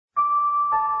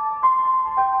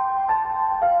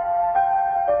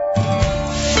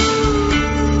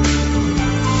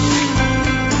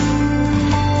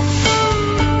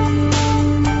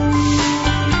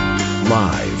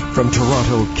From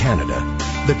Toronto, Canada,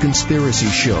 The Conspiracy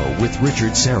Show with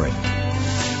Richard Syrett.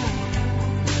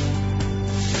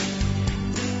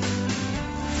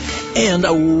 And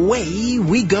away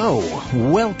we go.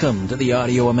 Welcome to the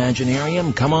Audio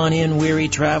Imaginarium. Come on in, weary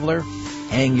traveler.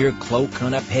 Hang your cloak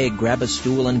on a peg, grab a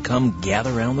stool, and come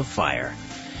gather round the fire.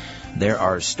 There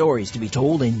are stories to be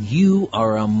told, and you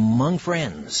are among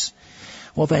friends.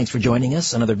 Well, thanks for joining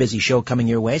us. Another busy show coming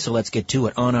your way, so let's get to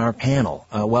it. On our panel,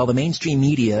 while the mainstream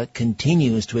media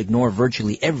continues to ignore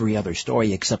virtually every other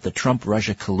story except the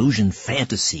Trump-Russia collusion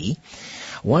fantasy,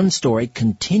 one story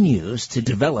continues to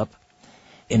develop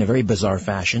in a very bizarre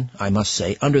fashion, I must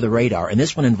say, under the radar. And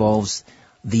this one involves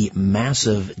the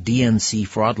massive DNC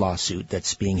fraud lawsuit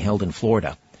that's being held in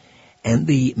Florida and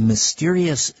the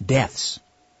mysterious deaths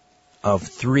of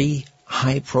three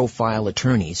high-profile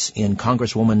attorneys in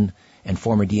Congresswoman and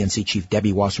former DNC Chief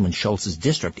Debbie Wasserman Schultz's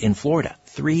district in Florida.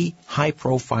 Three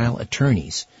high-profile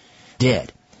attorneys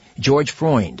dead. George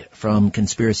Freund from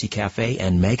Conspiracy Cafe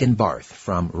and Megan Barth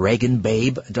from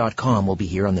ReaganBabe.com will be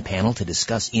here on the panel to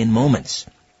discuss in moments.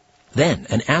 Then,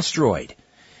 an asteroid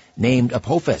named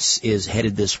Apophis is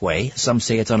headed this way. Some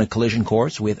say it's on a collision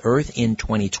course with Earth in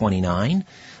 2029.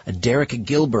 Derek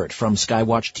Gilbert from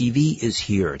Skywatch TV is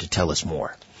here to tell us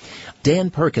more.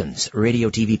 Dan Perkins, radio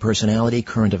TV personality,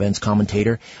 current events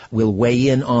commentator, will weigh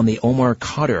in on the Omar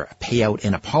Khadr payout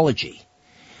and apology.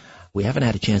 We haven't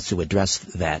had a chance to address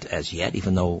that as yet,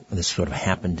 even though this sort of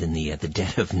happened in the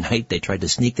dead of night. They tried to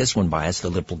sneak this one by us,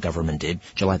 the Liberal government did,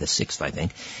 July the 6th, I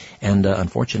think. And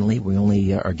unfortunately, we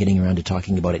only are getting around to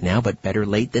talking about it now, but better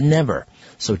late than never.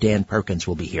 So Dan Perkins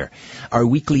will be here. Our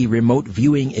weekly remote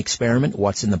viewing experiment,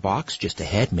 What's in the Box, just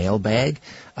ahead, mailbag,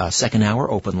 second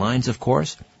hour, open lines, of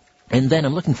course. And then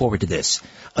I'm looking forward to this.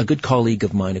 A good colleague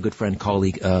of mine, a good friend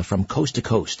colleague from Coast to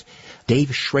Coast,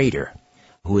 Dave Schrader,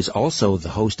 who is also the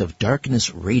host of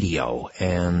Darkness Radio,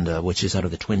 and which is out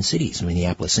of the Twin Cities,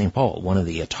 Minneapolis, St. Paul, one of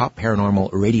the top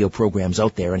paranormal radio programs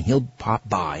out there, and he'll pop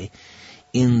by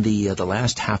in the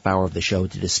last half hour of the show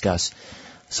to discuss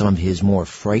some of his more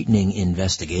frightening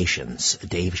investigations.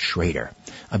 Dave Schrader.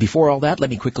 Before all that, let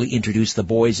me quickly introduce the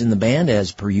boys in the band,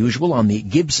 as per usual, on the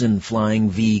Gibson Flying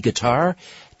V guitar.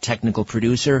 Technical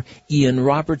producer Ian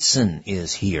Robertson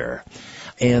is here.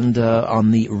 And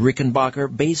on the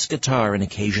Rickenbacker bass guitar and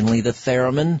occasionally the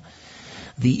theremin,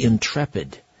 the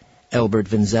intrepid Albert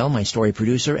Vinzel, my story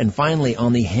producer. And finally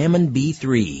on the Hammond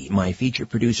B3, my feature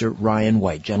producer Ryan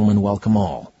White. Gentlemen, welcome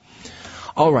all.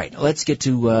 All right, let's get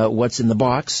to what's in the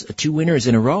box. Two winners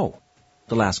in a row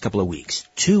the last couple of weeks.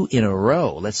 Two in a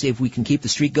row. Let's see if we can keep the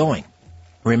streak going.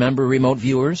 Remember, remote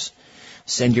viewers,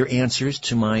 send your answers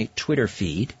to my Twitter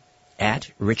feed at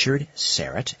Richard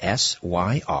Syrett,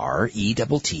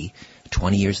 S-Y-R-E-T-T,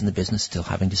 20 years in the business, still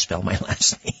having to spell my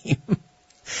last name.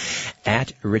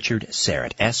 At Richard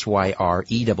Syrett,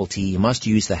 S-Y-R-E-T-T. You must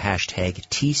use the hashtag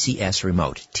TCS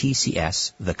Remote,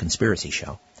 TCS, The Conspiracy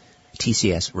Show,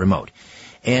 TCS Remote.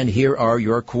 And here are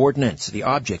your coordinates. The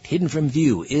object hidden from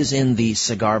view is in the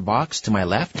cigar box to my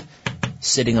left,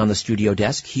 sitting on the studio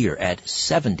desk here at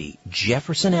 70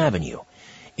 Jefferson Avenue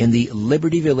in the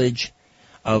Liberty Village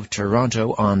of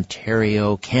Toronto,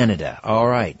 Ontario, Canada. All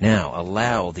right, now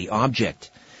allow the object,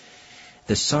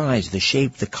 the size, the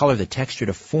shape, the color, the texture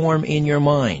to form in your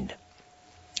mind.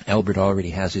 Albert already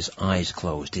has his eyes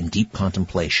closed in deep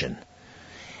contemplation.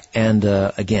 And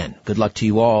again, good luck to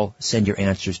you all. Send your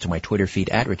answers to my Twitter feed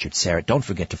at Richard Syrett. Don't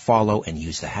forget to follow and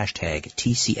use the hashtag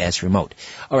TCS Remote.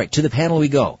 All right, to the panel we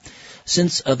go.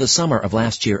 Since the summer of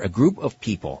last year, a group of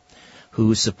people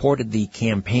who supported the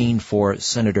campaign for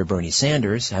Senator Bernie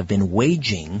Sanders have been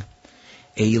waging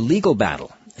a legal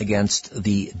battle against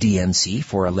the DNC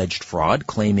for alleged fraud,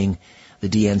 claiming the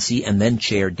DNC and then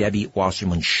Chair Debbie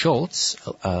Wasserman Schultz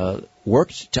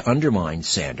worked to undermine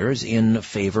Sanders in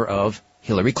favor of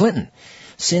Hillary Clinton.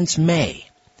 Since May,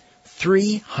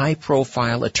 three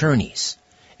high-profile attorneys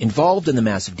involved in the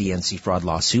massive DNC fraud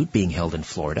lawsuit being held in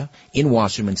Florida, in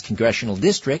Wasserman's congressional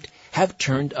district, have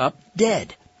turned up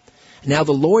dead. Now,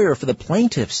 the lawyer for the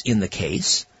plaintiffs in the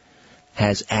case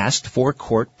has asked for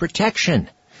court protection.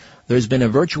 There's been a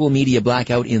virtual media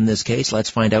blackout in this case.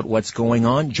 Let's find out what's going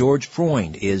on. George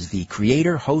Freund is the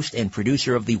creator, host, and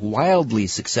producer of the wildly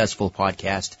successful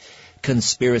podcast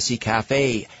Conspiracy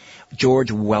Cafe.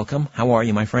 George, welcome. How are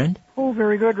you, my friend? Oh,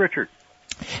 very good, Richard.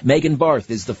 Megan Barth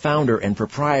is the founder and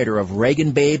proprietor of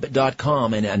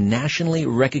ReaganBabe.com and a nationally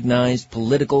recognized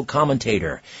political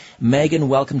commentator. Megan,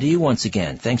 welcome to you once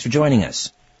again. Thanks for joining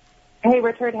us. Hey,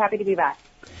 Richard. Happy to be back.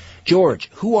 George,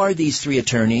 who are these three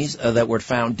attorneys that were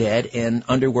found dead, and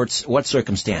under what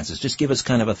circumstances? Just give us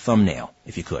kind of a thumbnail,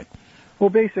 if you could. Well,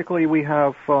 basically, we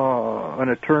have an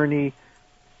attorney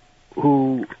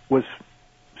who was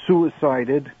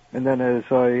suicided, and then as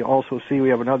I also see, we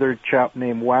have another chap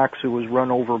named Wax who was run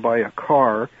over by a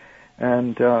car,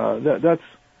 and that's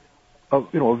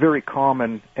a very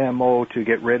common MO to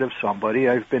get rid of somebody.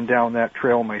 I've been down that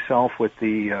trail myself with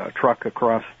the truck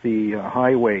across the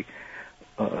highway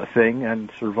thing and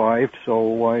survived,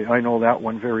 so I know that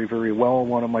one very, very well.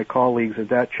 One of my colleagues at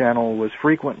that channel was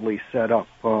frequently set up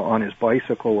on his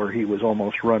bicycle where he was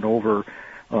almost run over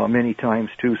many times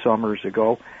 2 summers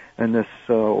ago. And this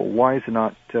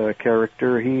Wisenot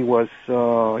character, he was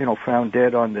found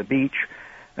dead on the beach.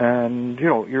 And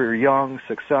you're a young,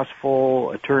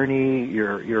 successful attorney.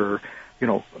 You're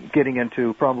getting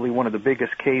into probably one of the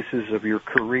biggest cases of your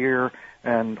career,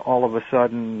 and all of a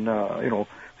sudden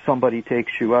somebody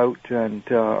takes you out, and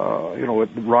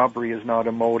robbery is not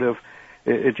a motive.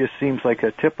 It just seems like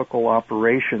a typical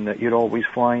operation that you'd always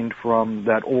find from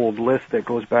that old list that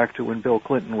goes back to when Bill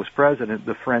Clinton was president,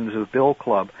 the Friends of Bill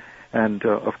Club. And,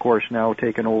 of course, now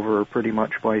taken over pretty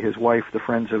much by his wife, the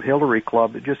Friends of Hillary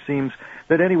Club. It just seems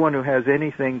that anyone who has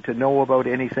anything to know about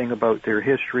anything about their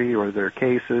history or their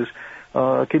cases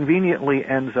conveniently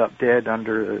ends up dead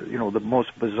under, the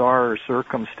most bizarre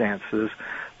circumstances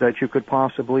that you could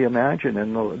possibly imagine.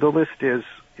 And the list is,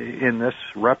 in this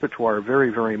repertoire,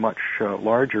 very, very much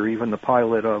larger. Even the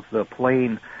pilot of the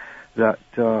plane that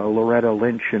Loretta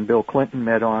Lynch and Bill Clinton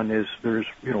met on there's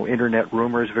internet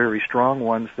rumors, very strong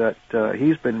ones, that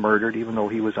he's been murdered even though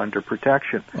he was under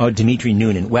protection. Oh, Dmitry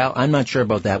Noonan. Well, I'm not sure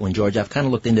about that one, George. I've kind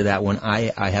of looked into that one.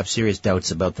 I have serious doubts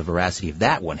about the veracity of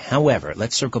that one. However,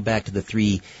 let's circle back to the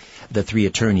three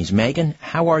attorneys. Megan,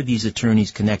 how are these attorneys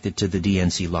connected to the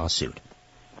DNC lawsuit?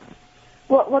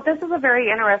 Well, this is a very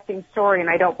interesting story, and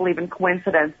I don't believe in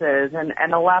coincidences, and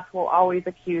the left will always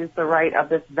accuse the right of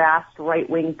this vast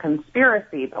right-wing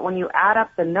conspiracy. But when you add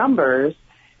up the numbers,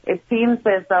 it seems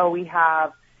as though we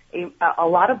have a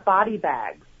lot of body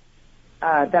bags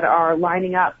that are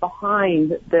lining up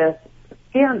behind this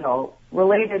scandal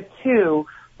related to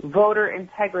voter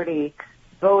integrity,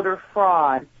 voter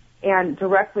fraud, and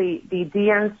directly the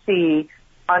DNC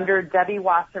under Debbie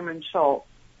Wasserman Schultz,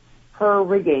 her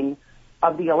rigging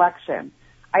of the election.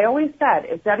 I always said,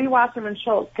 if Debbie Wasserman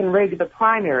Schultz can rig the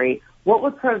primary, what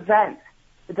would prevent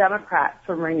the Democrats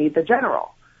from rigging the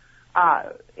general?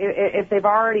 If they've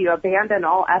already abandoned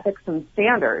all ethics and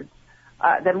standards,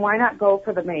 then why not go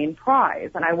for the main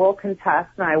prize? And I will contest,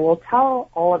 and I will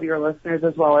tell all of your listeners,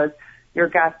 as well as your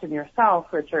guest and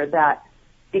yourself, Richard, that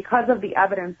because of the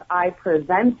evidence I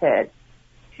presented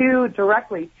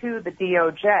directly to the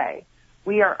DOJ,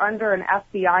 we are under an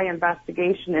FBI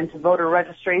investigation into voter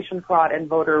registration fraud and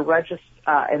voter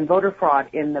fraud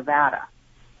in Nevada.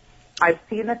 I've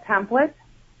seen the template.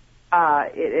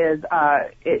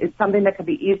 It's something that can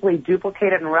be easily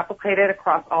duplicated and replicated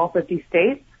across all 50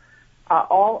 states.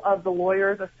 All of the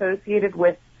lawyers associated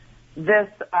with this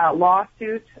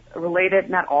lawsuit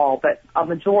related, not all, but a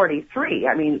majority, 3.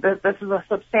 I mean, this is a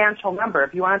substantial number.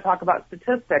 If you want to talk about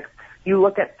statistics, you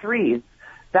look at 3s.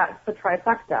 That's the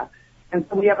trifecta. And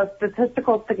so we have a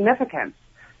statistical significance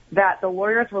that the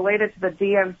lawyers related to the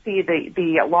DNC,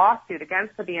 the lawsuit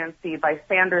against the DNC by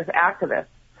Sanders activists,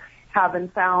 have been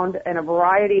found in a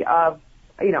variety of,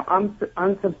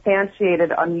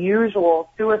 unsubstantiated, unusual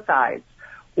suicides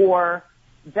or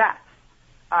deaths,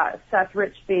 Seth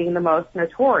Rich being the most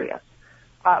notorious.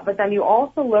 But then you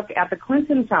also look at the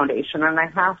Clinton Foundation, and I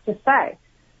have to say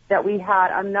that we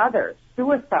had another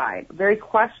suicide, very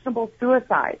questionable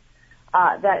suicide,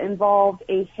 that involved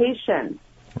a Haitian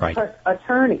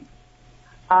attorney.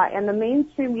 And the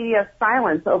mainstream media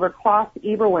silence over Klaus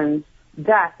Eberwein's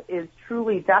death is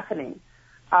truly deafening.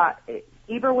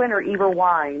 Eberwein or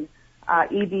Eberwein,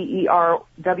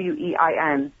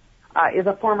 Eberwein, is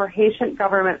a former Haitian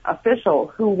government official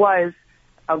who was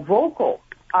vocal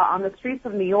on the streets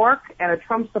of New York and a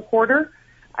Trump supporter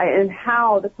in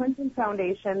how the Clinton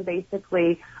Foundation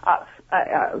basically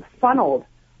funneled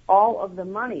all of the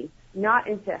money not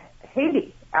into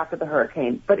Haiti after the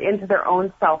hurricane, but into their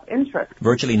own self-interest.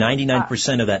 Virtually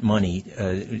 99% of that money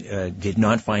did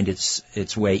not find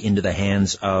its way into the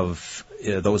hands of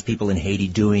those people in Haiti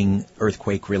doing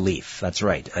earthquake relief. That's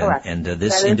right. Correct. And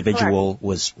this individual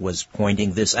was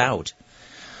pointing this out.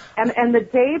 And the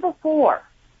day before,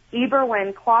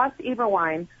 Klaus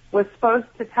Eberwein was supposed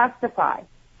to testify,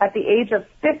 at the age of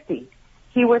 50,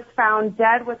 he was found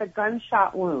dead with a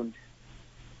gunshot wound.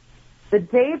 The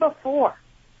day before.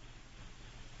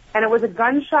 And it was a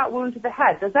gunshot wound to the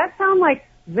head. Does that sound like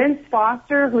Vince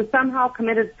Foster, who somehow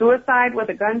committed suicide with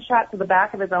a gunshot to the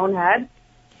back of his own head?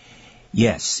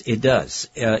 Yes, it does.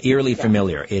 Eerily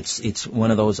familiar. It's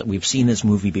one of those, we've seen this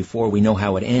movie before, we know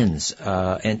how it ends.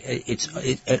 And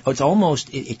it's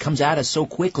almost, it comes at us so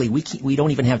quickly, we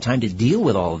don't even have time to deal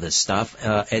with all of this stuff,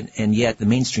 and yet the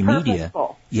mainstream media.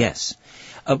 Yes.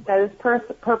 That is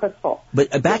purposeful.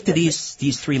 But back to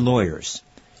these three lawyers.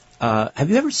 Have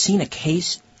you ever seen a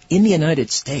case in the United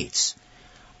States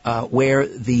where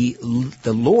the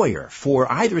lawyer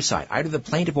for either side, either the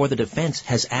plaintiff or the defense,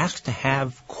 has asked to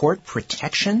have court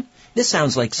protection? This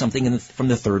sounds like something from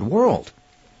the third world.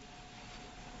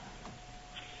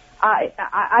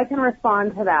 I can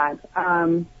respond to that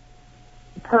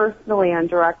personally and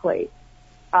directly.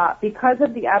 Because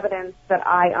of the evidence that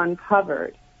I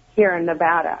uncovered here in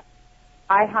Nevada,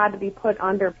 I had to be put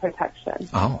under protection,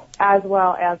 as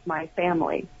well as my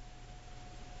family.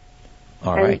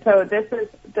 All right. And so this is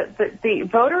the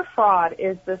voter fraud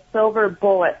is the silver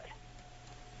bullet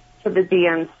to the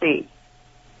DNC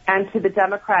and to the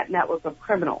Democrat network of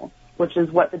criminals, which is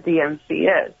what the DNC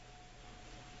is.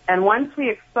 And once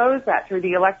we expose that through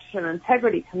the Election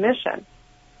Integrity Commission,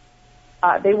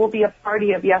 they will be a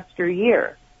party of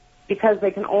yesteryear because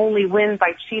they can only win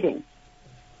by cheating.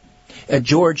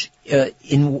 George,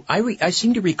 I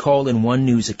seem to recall in one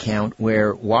news account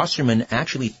where Wasserman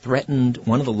actually threatened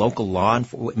one of the local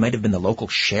it might have been the local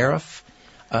sheriff.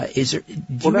 Do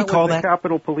you recall that? The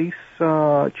Capitol Police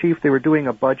chief. They were doing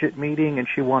a budget meeting, and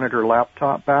she wanted her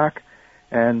laptop back,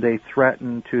 and they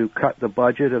threatened to cut the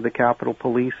budget of the Capitol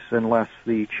Police unless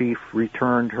the chief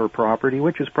returned her property,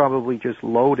 which is probably just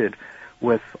loaded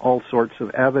with all sorts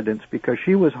of evidence, because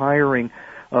she was hiring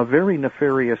a very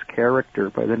nefarious character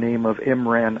by the name of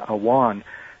Imran Awan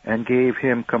and gave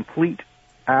him complete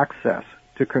access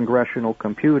to congressional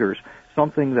computers,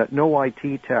 something that no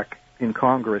IT tech in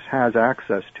Congress has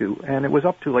access to, and it was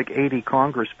up to like 80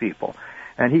 Congress people.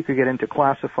 And he could get into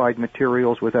classified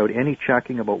materials without any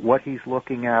checking about what he's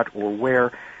looking at or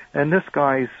where. And this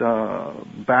guy's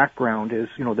background is,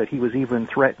 that he was even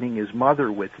threatening his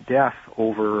mother with death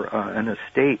over an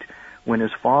estate when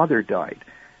his father died.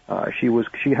 She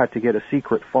had to get a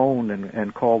secret phone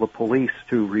and call the police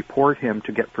to report him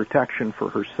to get protection for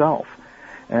herself.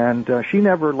 And she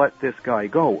never let this guy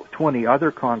go. 20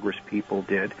 other Congress people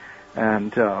did,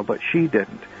 but she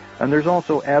didn't. And there's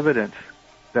also evidence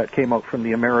that came out from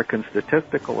the American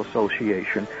Statistical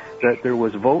Association that there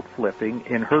was vote flipping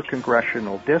in her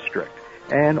congressional district,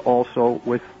 and also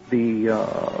with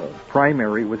the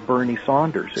primary with Bernie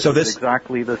Saunders. It was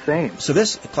exactly the same. So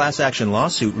this class action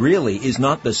lawsuit really is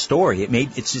not the story.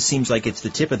 It just seems like it's the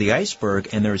tip of the iceberg,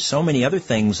 and there's so many other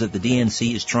things that the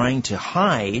DNC is trying to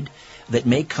hide that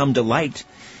may come to light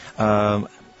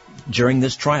during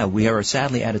this trial. We are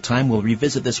sadly out of time. We'll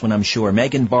revisit this one, I'm sure.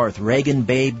 Megan Barth,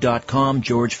 ReaganBabe.com,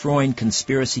 George Freund,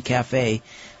 Conspiracy Cafe,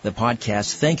 the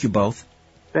podcast. Thank you both.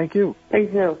 Thank you.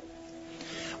 Thank you.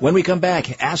 When we come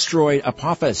back, asteroid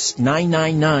Apophis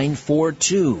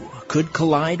 99942 could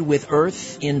collide with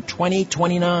Earth in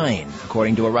 2029.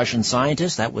 According to a Russian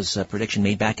scientist, that was a prediction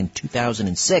made back in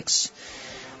 2006.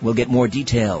 We'll get more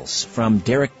details from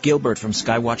Derek Gilbert from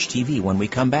Skywatch TV when we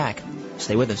come back.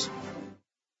 Stay with us.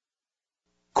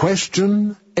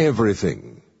 Question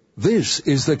everything. This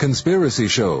is The Conspiracy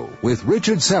Show with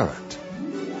Richard Syrett.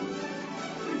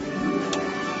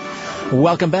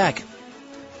 Welcome back.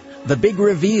 The big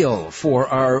reveal for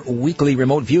our weekly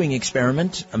remote viewing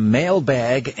experiment, a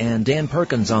mailbag, and Dan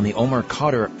Perkins on the Omar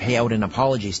Khadr payout and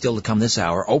apology still to come this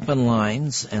hour. Open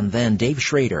lines, and then Dave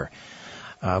Schrader,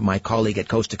 my colleague at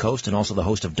Coast to Coast and also the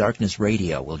host of Darkness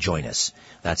Radio, will join us.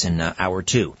 That's in hour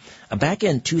 2. Back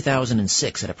in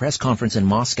 2006 at a press conference in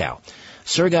Moscow,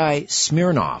 Sergei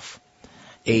Smirnov,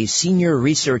 a senior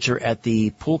researcher at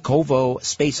the Pulkovo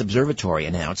Space Observatory,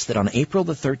 announced that on April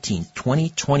the 13th,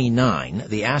 2029,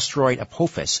 the asteroid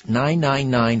Apophis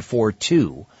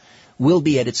 99942 will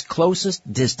be at its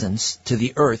closest distance to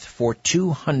the Earth for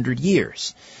 200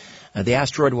 years. The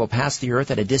asteroid will pass the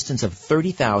Earth at a distance of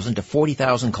 30,000 to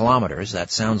 40,000 kilometers.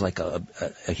 That sounds like a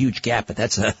huge gap, but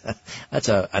that's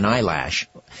an eyelash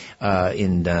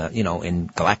in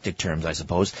galactic terms, I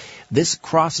suppose. This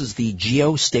crosses the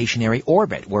geostationary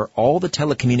orbit, where all the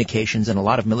telecommunications and a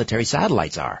lot of military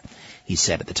satellites are, he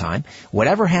said at the time.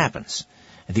 Whatever happens,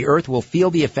 the Earth will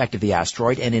feel the effect of the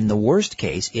asteroid, and in the worst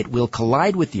case, it will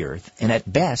collide with the Earth, and at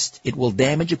best, it will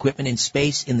damage equipment in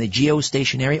space in the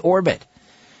geostationary orbit.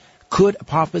 Could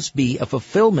Apophis be a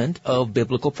fulfillment of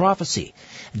biblical prophecy?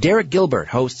 Derek Gilbert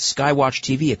hosts Skywatch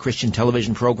TV, a Christian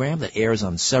television program that airs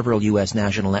on several U.S.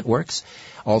 national networks.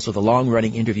 Also the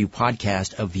long-running interview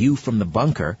podcast, A View from the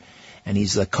Bunker. and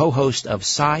he's the co-host of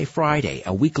Sci Friday,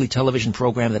 a weekly television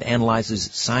program that analyzes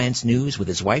science news with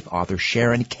his wife, author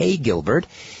Sharon K. Gilbert.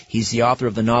 He's the author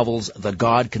of the novels The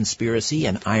God Conspiracy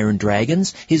and Iron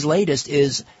Dragons. His latest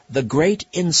is The Great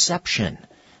Inception,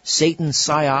 Satan's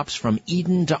Psyops from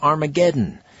Eden to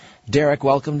Armageddon. Derek,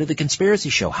 welcome to The Conspiracy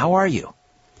Show. How are you?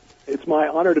 It's my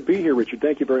honor to be here, Richard.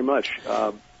 Thank you very much.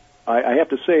 I have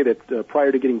to say that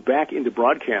prior to getting back into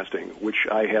broadcasting, which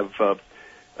I have,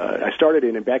 I started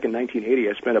in back in 1980,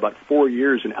 I spent about 4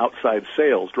 years in outside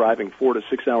sales, driving 4 to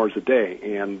 6 hours a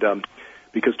day. And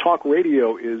because talk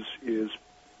radio is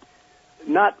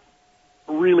not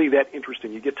really that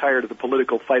interesting, you get tired of the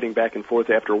political fighting back and forth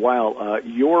after a while.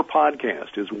 Your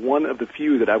podcast is one of the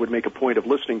few that I would make a point of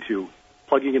listening to,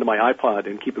 plugging into my iPod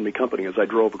and keeping me company as I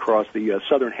drove across the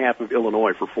southern half of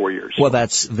Illinois for 4 years. Well,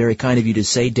 that's very kind of you to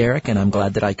say, Derek, and I'm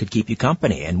glad that I could keep you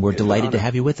company, and we're delighted to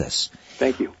have you with us.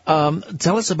 Thank you.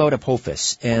 Tell us about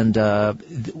Apophis and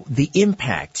the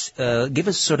impact. Give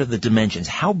us sort of the dimensions.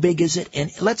 How big is it? And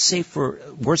let's say for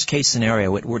worst-case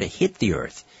scenario, it were to hit the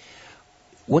Earth.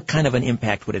 What kind of an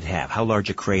impact would it have? How large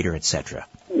a crater, etc.?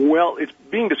 Well, it's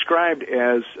being described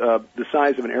as the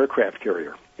size of an aircraft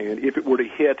carrier, and if it were to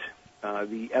hit,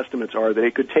 the estimates are that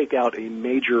it could take out a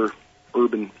major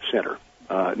urban center,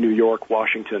 New York,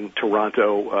 Washington,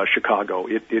 Toronto, Chicago.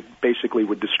 It basically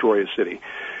would destroy a city.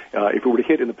 If it were to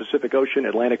hit in the Pacific Ocean,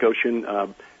 Atlantic Ocean,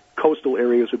 coastal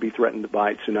areas would be threatened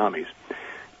by tsunamis.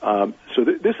 So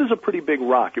this is a pretty big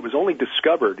rock. It was only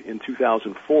discovered in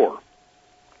 2004.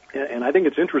 And I think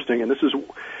it's interesting, and this is,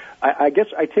 I guess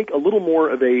I take a little more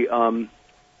of an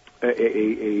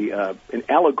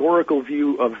allegorical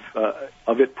view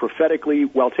of it prophetically,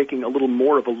 while taking a little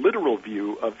more of a literal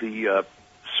view of the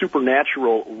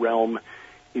supernatural realm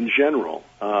in general,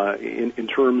 in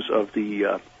terms of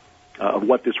the of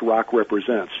what this rock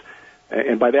represents.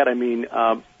 And by that I mean,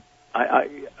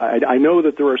 I know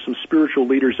that there are some spiritual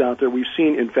leaders out there. We've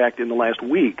seen, in fact, in the last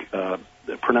week,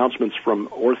 pronouncements from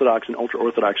Orthodox and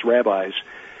ultra-Orthodox rabbis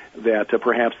that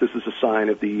perhaps this is a sign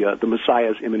of the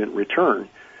Messiah's imminent return.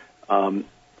 I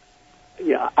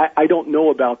don't know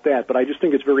about that, but I just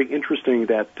think it's very interesting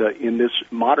that in this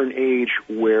modern age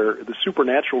where the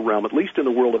supernatural realm, at least in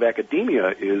the world of academia,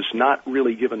 is not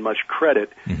really given much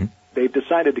credit, they've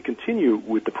decided to continue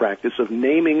with the practice of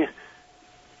naming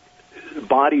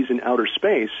bodies in outer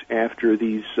space after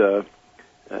these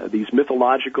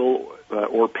mythological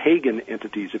or pagan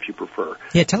entities, if you prefer.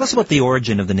 Yeah, tell us about the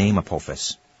origin of the name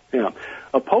Apophis. Yeah,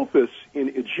 Apophis in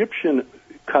Egyptian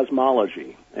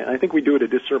cosmology, and I think we do it a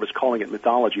disservice calling it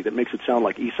mythology. That makes it sound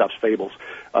like Aesop's fables.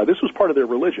 This was part of their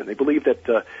religion. They believed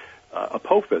that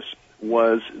Apophis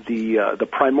was the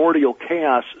primordial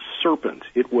chaos serpent.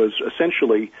 It was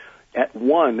essentially at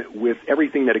one with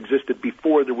everything that existed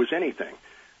before there was anything.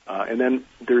 And then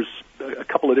there's a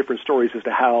couple of different stories as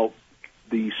to how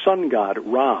the sun god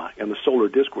Ra and the solar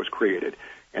disk was created.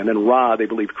 And then Ra, they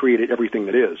believe, created everything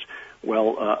that is.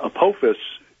 Well, Apophis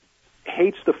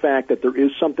hates the fact that there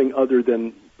is something other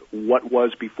than what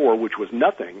was before, which was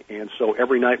nothing. And so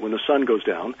every night when the sun goes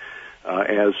down,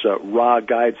 as Ra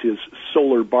guides his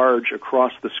solar barge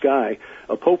across the sky,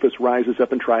 Apophis rises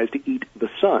up and tries to eat the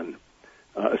sun,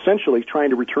 essentially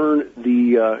trying to return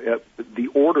the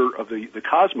order of the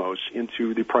cosmos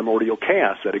into the primordial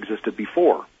chaos that existed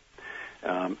before.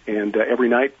 And every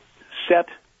night, Set,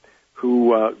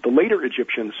 who the later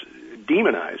Egyptians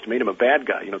demonized, made him a bad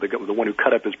guy, the one who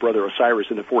cut up his brother Osiris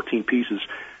into 14 pieces,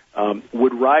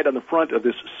 would ride on the front of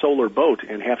this solar boat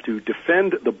and have to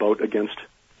defend the boat against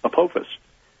Apophis.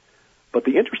 But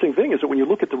the interesting thing is that when you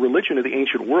look at the religion of the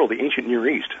ancient world, the ancient Near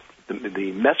East, the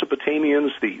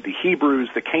Mesopotamians, the Hebrews,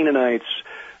 the Canaanites,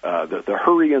 the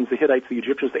Hurrians, the Hittites, the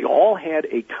Egyptians, they all had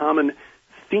a common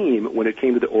theme when it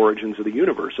came to the origins of the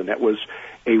universe, and that was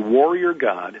a warrior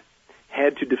god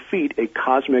had to defeat a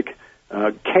cosmic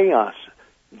chaos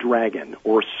dragon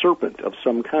or serpent of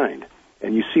some kind.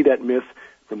 And you see that myth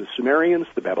from the Sumerians,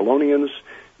 the Babylonians,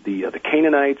 the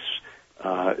Canaanites,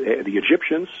 the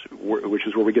Egyptians, which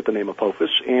is where we get the name Apophis,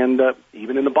 and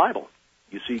even in the Bible.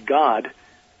 You see God,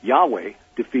 Yahweh,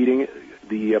 defeating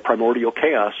the primordial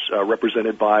chaos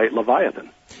represented by Leviathan.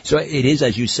 So it is,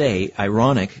 as you say,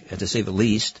 ironic, to say the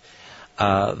least,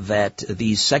 that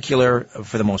these secular,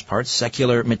 for the most part,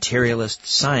 secular materialist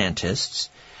scientists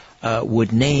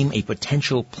would name a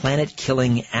potential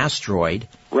planet-killing asteroid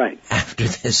after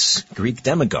this Greek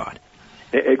demigod.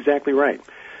 Exactly right.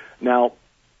 Now,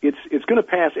 it's going to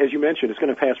pass, as you mentioned, it's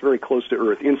going to pass very close to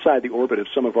Earth, inside the orbit of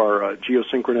some of our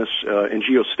geosynchronous and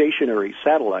geostationary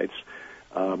satellites.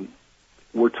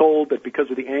 We're told that because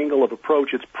of the angle of approach,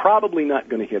 it's probably not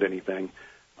going to hit anything.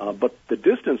 but the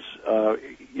distance,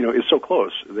 is so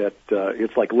close that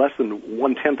it's like less than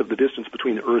 1/10 of the distance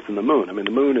between the Earth and the Moon. I mean,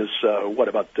 the Moon is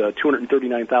about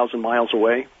 239,000 miles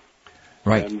away.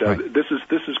 Right. And right. this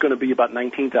is going to be about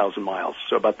 19,000 miles,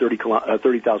 so about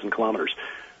 30,000 kilometers.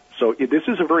 So this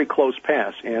is a very close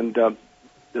pass, and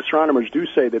astronomers do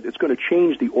say that it's going to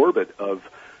change the orbit of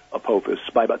Apophis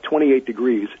by about 28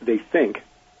 degrees, they think.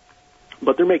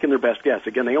 But they're making their best guess.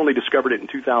 Again, they only discovered it in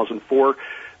 2004.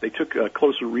 They took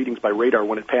closer readings by radar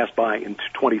when it passed by in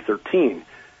 2013.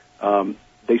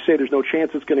 They say there's no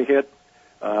chance it's going to hit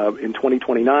in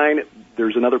 2029.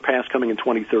 There's another pass coming in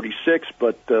 2036,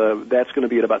 but that's going to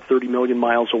be at about 30 million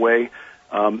miles away.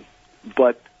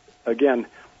 But again,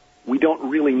 we don't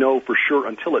really know for sure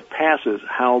until it passes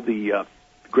how the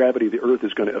gravity of the Earth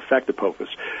is going to affect Apophis.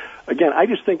 Again, I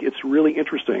just think it's really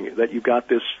interesting that you've got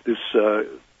this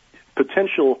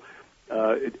potentially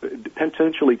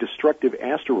destructive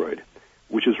asteroid,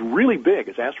 which is really big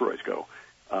as asteroids go,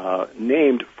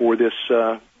 named for this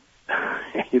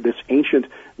this ancient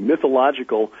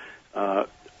mythological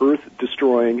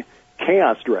Earth-destroying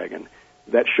chaos dragon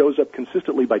that shows up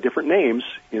consistently by different names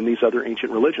in these other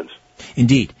ancient religions.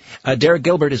 Indeed. Derek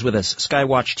Gilbert is with us,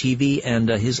 Skywatch TV, and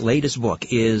his latest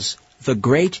book is The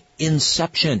Great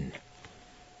Inception,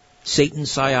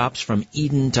 Satan's Psyops from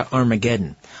Eden to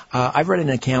Armageddon. I've read an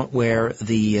account where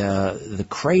the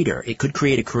crater, it could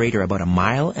create a crater about 1.25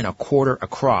 miles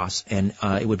across, and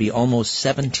it would be almost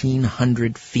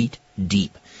 1,700 feet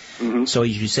deep. Mm-hmm. So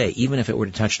as you say, even if it were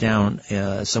to touch down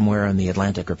somewhere in the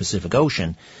Atlantic or Pacific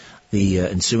Ocean, the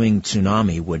ensuing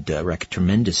tsunami would wreak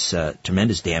tremendous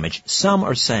damage. Some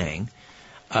are saying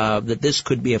that this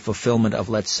could be a fulfillment of,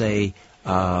 let's say,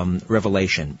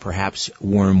 Revelation, perhaps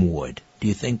wormwood. Do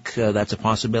you think that's a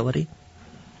possibility?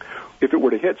 If it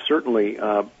were to hit, certainly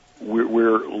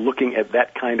we're looking at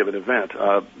that kind of an event.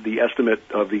 The estimate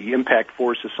of the impact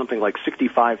force is something like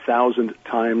 65,000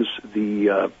 times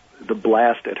the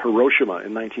blast at Hiroshima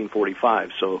in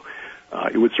 1945. So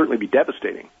it would certainly be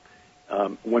devastating.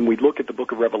 When we look at the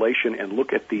Book of Revelation and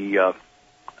look at the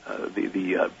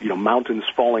mountains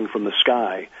falling from the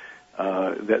sky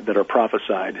that are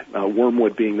prophesied,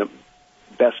 wormwood being the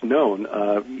best known,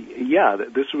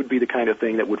 this would be the kind of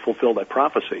thing that would fulfill that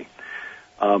prophecy.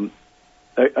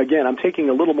 Again, I'm taking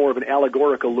a little more of an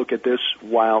allegorical look at this,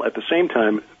 while at the same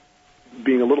time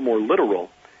being a little more literal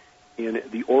in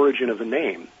the origin of the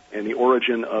name and the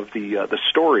origin of the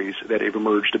stories that have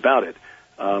emerged about it.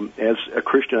 As a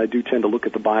Christian, I do tend to look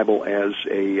at the Bible as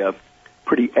a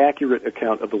pretty accurate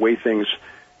account of the way things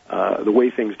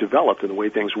developed and the way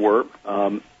things were.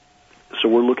 So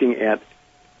we're looking at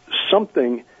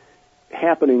something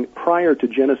happening prior to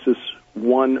Genesis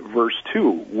 1, verse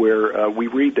 2, where we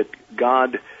read that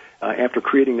God, after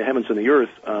creating the heavens and the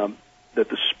earth, that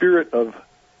the Spirit of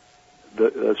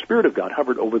God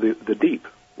hovered over the deep,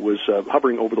 was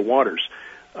hovering over the waters.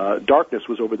 Darkness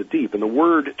was over the deep, and the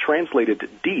word translated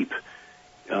deep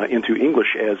into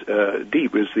English as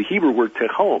deep is the Hebrew word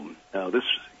tehom. Now, this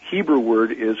Hebrew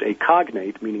word is a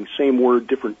cognate, meaning same word,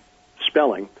 different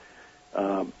spelling,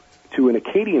 to an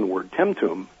Akkadian word,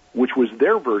 temtum, which was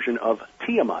their version of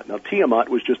Tiamat. Now, Tiamat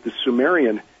was just the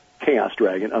Sumerian chaos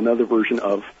dragon, another version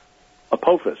of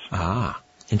Apophis. Ah,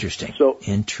 interesting. So,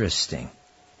 interesting.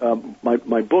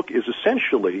 My book is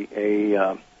essentially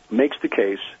makes the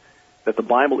case that the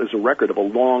Bible is a record of a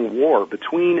long war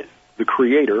between the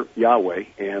Creator, Yahweh,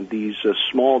 and these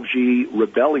small g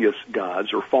rebellious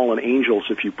gods, or fallen angels,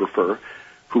 if you prefer,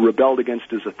 who rebelled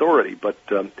against his authority. But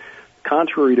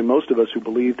contrary to most of us who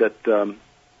believe that the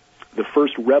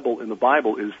first rebel in the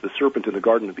Bible is the serpent in the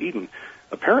Garden of Eden,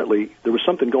 apparently there was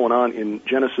something going on in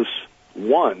Genesis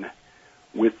 1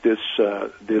 with this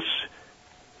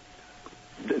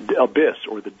abyss,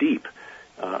 or the deep.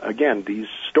 Again, these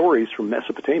stories from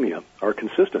Mesopotamia are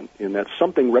consistent in that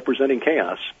something representing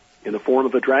chaos in the form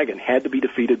of a dragon had to be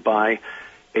defeated by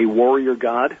a warrior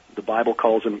god. The Bible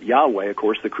calls him Yahweh, of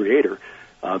course, the Creator.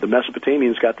 The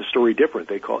Mesopotamians got the story different.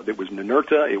 They called it was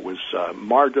Ninurta, it was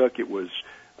Marduk, it was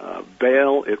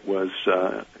Baal, it was,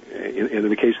 in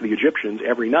the case of the Egyptians,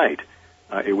 every night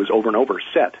it was over and over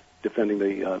Set defending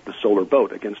the solar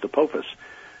boat against Apophis.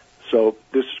 So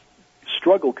this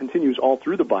struggle continues all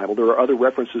through the Bible. There are other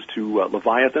references to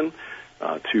Leviathan,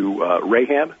 to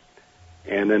Rahab,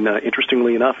 and then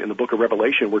interestingly enough, in the book of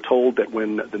Revelation, we're told that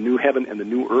when the new heaven and the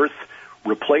new earth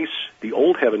replace the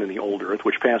old heaven and the old earth,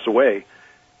 which pass away,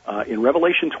 in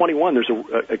Revelation 21, there's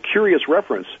a curious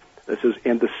reference that says,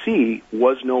 "And the sea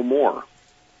was no more."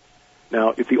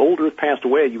 Now, if the old Earth passed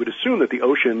away, you would assume that the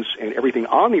oceans and everything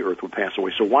on the Earth would pass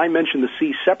away. So why mention the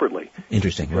sea separately?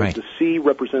 Interesting, right. The sea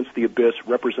represents the abyss,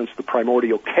 represents the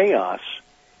primordial chaos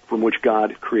from which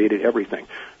God created everything.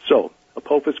 So,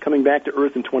 Apophis coming back to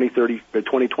Earth in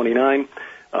 2029,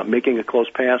 making a close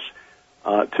pass.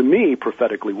 To me,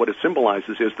 prophetically, what it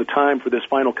symbolizes is the time for this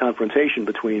final confrontation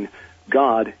between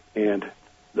God and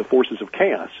the forces of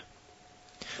chaos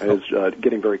is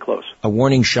getting very close. A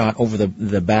warning shot over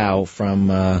the bow from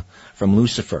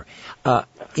Lucifer.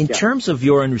 In terms of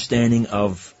your understanding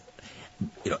of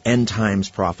end times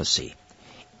prophecy,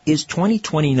 is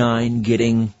 2029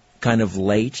 getting kind of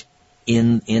late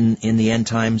in the end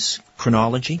times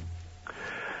chronology?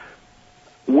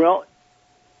 Well,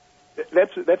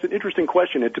 that's an interesting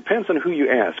question. It depends on who you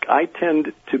ask. I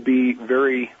tend to be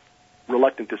very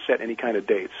reluctant to set any kind of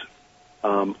dates.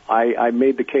 I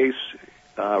made the case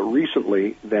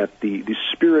recently that the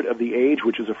spirit of the age,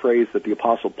 which is a phrase that the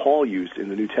Apostle Paul used in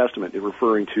the New Testament in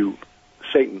referring to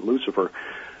Satan, Lucifer,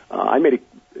 I made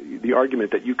the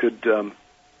argument that you could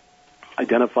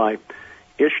identify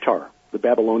Ishtar, the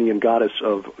Babylonian goddess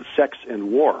of sex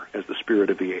and war, as the spirit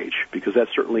of the age, because that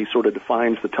certainly sort of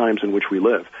defines the times in which we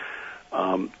live.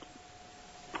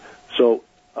 So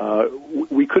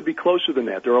we could be closer than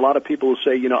that. There are a lot of people who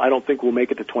say, I don't think we'll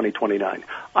make it to 2029.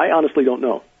 I honestly don't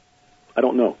know. I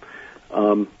don't know.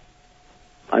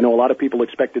 I know a lot of people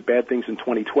expected bad things in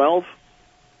 2012.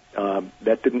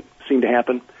 That didn't seem to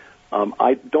happen.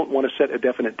 I don't want to set a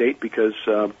definite date because,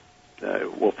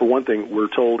 well, for one thing, we're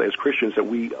told as Christians that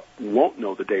we won't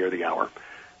know the day or the hour.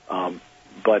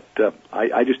 But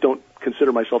I just don't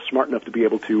consider myself smart enough to be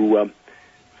able to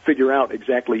figure out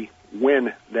exactly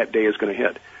when that day is going to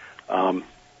hit.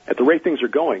 At the rate things are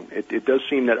going, it does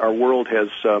seem that our world has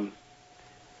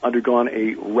undergone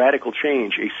a radical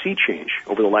change, a sea change,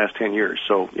 over the last 10 years.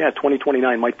 So,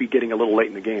 2029 might be getting a little late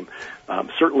in the game.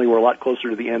 Certainly we're a lot closer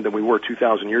to the end than we were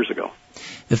 2,000 years ago.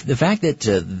 The fact that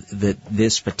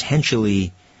this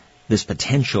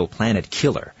potential planet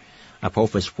killer,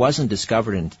 Apophis, wasn't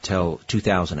discovered until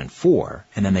 2004,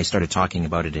 and then they started talking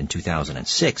about it in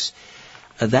 2006,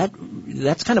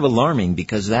 that's kind of alarming,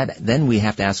 because then we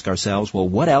have to ask ourselves, well,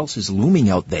 what else is looming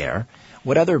out there?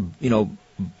 What other,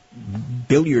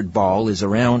 billiard ball is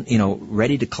around,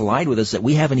 ready to collide with us that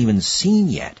we haven't even seen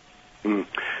yet?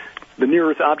 The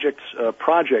Near Earth Objects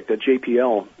project at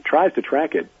JPL tries to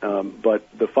track it, but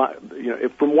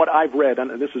from what I've read,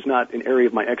 and this is not an area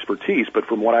of my expertise, but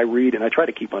from what I read, and I try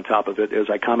to keep on top of it as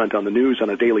I comment on the news on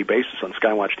a daily basis on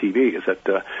Skywatch TV, is that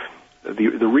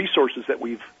the resources that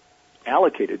we've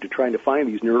allocated to trying to find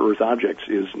these Near Earth objects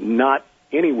is not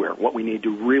anywhere what we need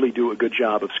to really do a good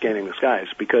job of scanning the skies,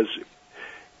 because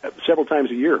several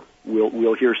times a year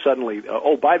we'll hear suddenly,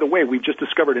 oh, by the way, we've just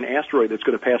discovered an asteroid that's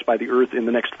going to pass by the Earth in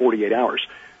the next 48 hours.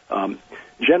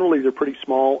 Generally, they're pretty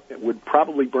small. It would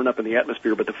probably burn up in the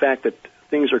atmosphere, but the fact that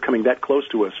things are coming that close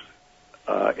to us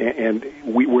and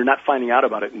we're not finding out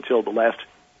about it until the last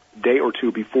day or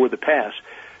two before the pass,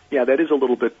 that is a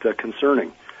little bit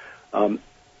concerning.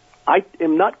 I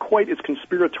am not quite as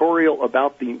conspiratorial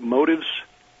about the motives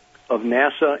of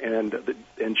NASA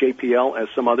and JPL as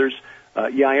some others.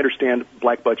 I understand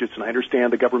black budgets, and I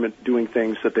understand the government doing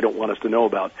things that they don't want us to know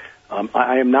about.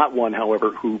 I am not one,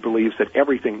 however, who believes that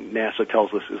everything NASA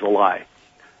tells us is a lie.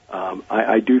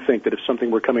 I do think that if something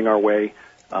were coming our way,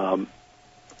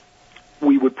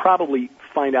 we would probably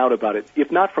find out about it, if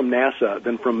not from NASA,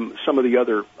 then from some of the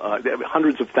other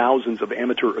hundreds of thousands of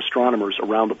amateur astronomers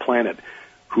around the planet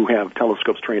who have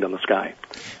telescopes trained on the sky.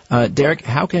 Derek,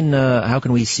 how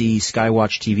can we see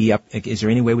Skywatch TV up? Is there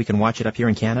any way we can watch it up here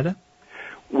in Canada?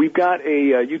 We've got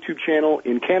a YouTube channel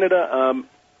in Canada.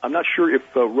 I'm not sure if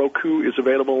Roku is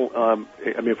available.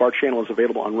 If our channel is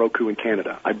available on Roku in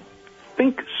Canada. I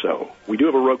think so. We do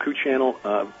have a Roku channel,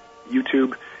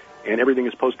 YouTube, and everything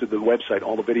is posted to the website,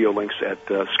 all the video links at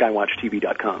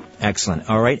skywatchtv.com. Excellent.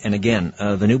 All right, and again,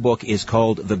 the new book is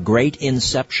called The Great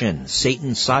Inception,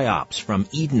 Satan's Psyops from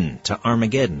Eden to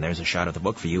Armageddon. There's a shot of the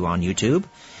book for you on YouTube.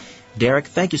 Derek,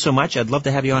 thank you so much. I'd love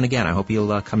to have you on again. I hope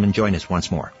you'll come and join us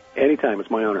once more. Anytime. It's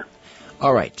my honor.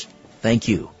 All right. Thank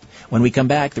you. When we come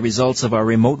back, the results of our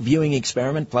remote viewing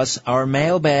experiment plus our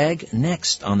mailbag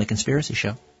next on The Conspiracy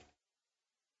Show.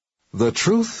 The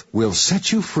truth will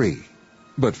set you free.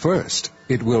 But first,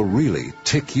 it will really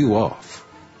tick you off.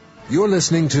 You're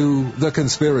listening to The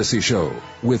Conspiracy Show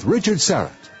with Richard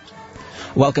Syrett.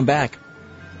 Welcome back.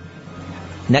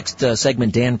 Next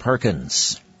segment, Dan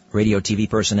Perkins, radio TV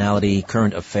personality,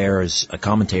 current affairs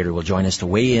commentator, will join us to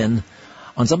weigh in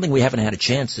on something we haven't had a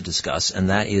chance to discuss, and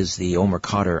that is the Omar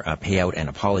Khadr payout and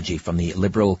apology from the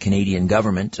Liberal Canadian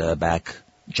government back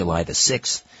July the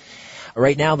 6th.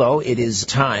 Right now, though, it is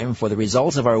time for the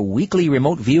results of our weekly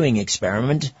remote viewing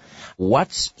experiment,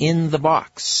 What's in the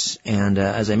Box? And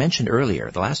as I mentioned earlier,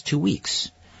 the last 2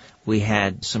 weeks, we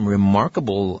had some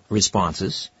remarkable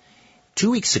responses.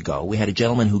 2 weeks ago, we had a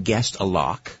gentleman who guessed a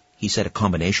lock. He said a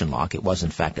combination lock. It was,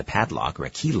 in fact, a padlock or a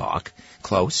key lock.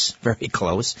 Close, very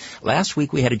close. Last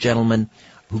week, we had a gentleman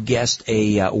who guessed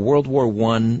a World War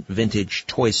I vintage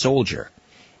toy soldier,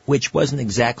 which wasn't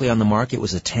exactly on the mark. It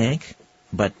was a tank.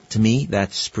 But to me,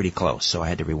 that's pretty close, so I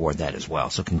had to reward that as well.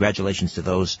 So congratulations to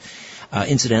those.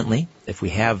 Incidentally, if we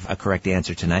have a correct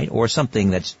answer tonight, or something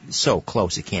that's so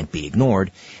close it can't be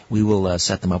ignored, we will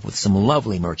set them up with some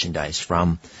lovely merchandise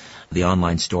from the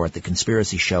online store at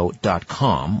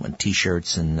theconspiracyshow.com, and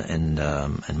T-shirts and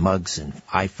mugs and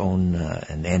iPhone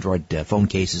and Android phone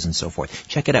cases and so forth.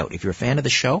 Check it out. If you're a fan of the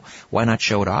show, why not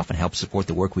show it off and help support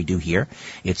the work we do here?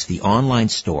 It's the online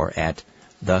store at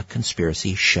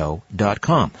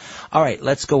theconspiracyshow.com. All right,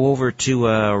 let's go over to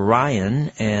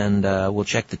Ryan, and we'll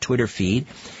check the Twitter feed.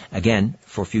 Again,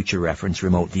 for future reference,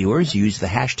 remote viewers, use the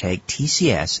hashtag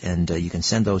TCS, and you can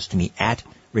send those to me at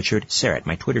Richard Serrett,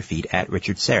 my Twitter feed at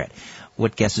Richard Serrett.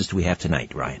 What guesses do we have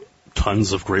tonight, Ryan?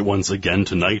 Tons of great ones again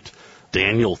tonight.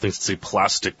 Daniel thinks it's a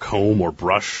plastic comb or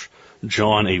brush.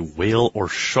 John, a whale or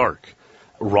shark.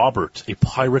 Robert, a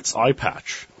pirate's eye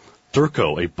patch.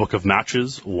 Durko, a book of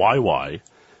matches. YY,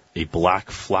 a black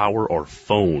flower or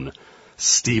phone.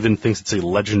 Steven thinks it's a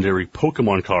legendary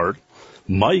Pokemon card.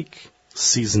 Mike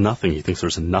sees nothing. He thinks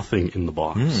there's nothing in the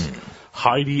box.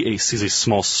 Heidi sees a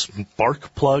small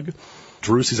spark plug.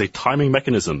 Drew sees a timing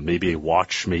mechanism, maybe a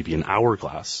watch, maybe an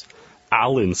hourglass.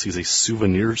 Alan sees a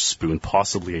souvenir spoon,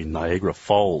 possibly a Niagara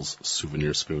Falls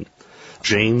souvenir spoon.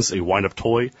 James, a wind-up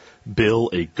toy.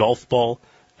 Bill, a golf ball.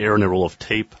 Aaron, a roll of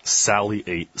tape. Sally,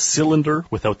 a cylinder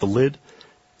without the lid.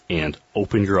 And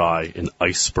Open Your Eye, an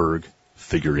iceberg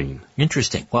figurine.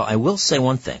 Interesting. Well, I will say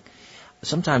one thing.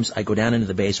 Sometimes I go down into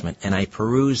the basement and I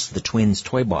peruse the twins'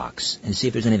 toy box and see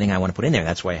if there's anything I want to put in there.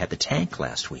 That's why I had the tank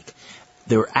last week.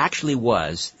 There actually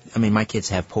was, my kids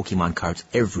have Pokemon cards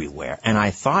everywhere, and I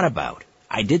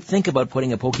did think about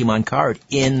putting a Pokemon card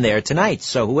in there tonight.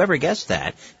 So whoever guessed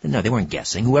that, no, they weren't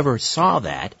guessing. Whoever saw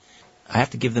that, I have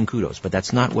to give them kudos, but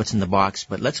that's not what's in the box.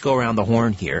 But let's go around the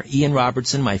horn here. Ian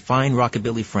Robertson, my fine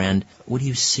rockabilly friend, what are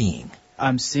you seeing?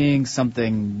 I'm seeing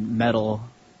something metal,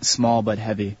 small but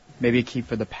heavy. Maybe a key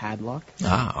for the padlock.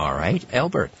 All right.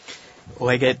 Albert.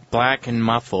 Legged, black, and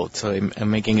muffled, so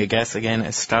I'm making a guess again,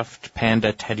 a stuffed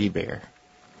panda teddy bear.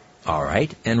 All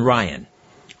right. And Ryan.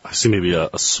 I see maybe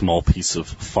a small piece of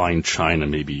fine china,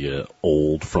 maybe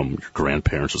old from your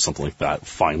grandparents or something like that,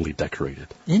 finely decorated.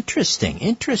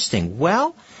 Interesting.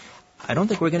 Well, I don't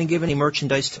think we're going to give any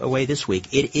merchandise away this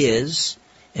week. It is,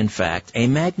 in fact, a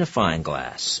magnifying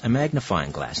glass.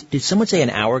 Did someone say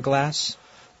an hourglass?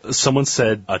 Someone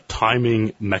said a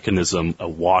timing mechanism, a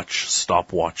watch,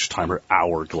 stopwatch, timer,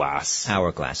 hourglass.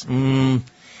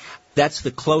 That's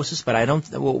the closest, but I don't.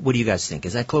 What do you guys think?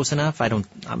 Is that close enough?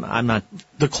 I'm not.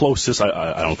 The closest,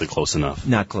 I don't think close enough.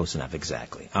 Not close enough,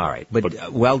 exactly. All right.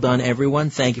 But well done,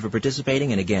 everyone. Thank you for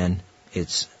participating. And again,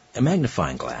 it's a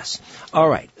magnifying glass. All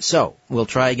right. So we'll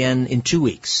try again in 2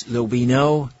 weeks. There'll be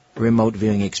no remote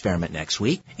viewing experiment next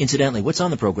week. Incidentally, what's on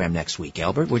the program next week,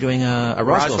 Albert? We're doing a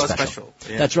Roswell special.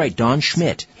 Yeah. That's right, Don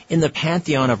Schmidt. In the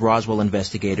pantheon of Roswell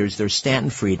investigators, there's Stanton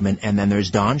Friedman, and then there's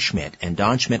Don Schmidt. And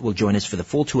Don Schmidt will join us for the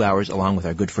full 2 hours, along with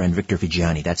our good friend Victor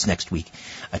Vigiani. That's next week,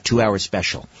 a 2-hour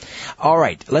special. All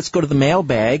right, let's go to the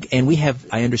mailbag. And we have,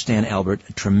 I understand, Albert,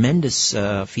 tremendous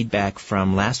feedback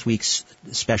from last week's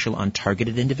special on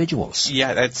targeted individuals.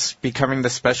 Yeah, that's becoming the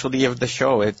specialty of the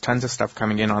show. Tons of stuff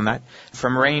coming in on that.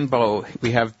 From Rainbow,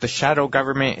 we have the shadow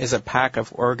government is a pack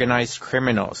of organized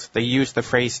criminals. They use the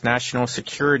phrase national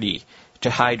security to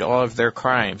hide all of their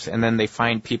crimes, and then they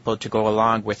find people to go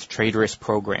along with traitorous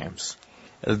programs.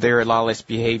 Their lawless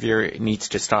behavior needs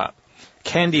to stop.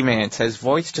 Candyman says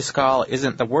voice to skull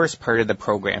isn't the worst part of the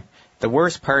program. The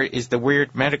worst part is the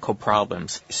weird medical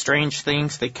problems, strange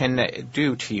things they can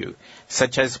do to you,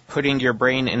 such as putting your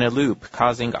brain in a loop,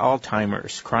 causing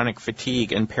Alzheimer's, chronic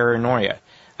fatigue, and paranoia.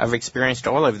 I've experienced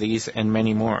all of these and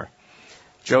many more.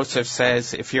 Joseph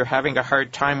says, if you're having a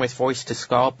hard time with voice to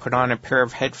skull, put on a pair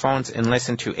of headphones and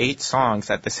listen to 8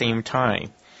 songs at the same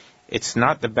time. It's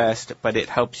not the best, but it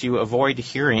helps you avoid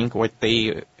hearing what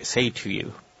they say to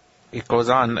you. It goes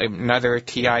on. Another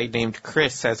TI named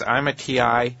Chris says, I'm a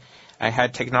TI. I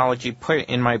had technology put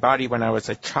in my body when I was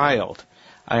a child.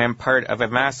 I am part of a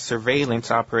mass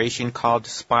surveillance operation called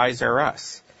Spies Are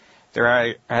Us. There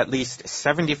are at least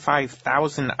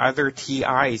 75,000 other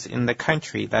TIs in the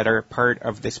country that are part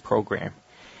of this program.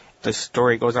 the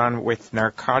story goes on with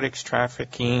narcotics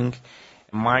trafficking,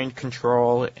 mind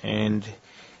control, and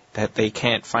that they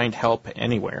can't find help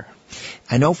anywhere.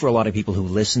 I know for a lot of people who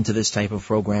listen to this type of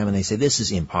program and they say, this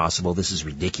is impossible, this is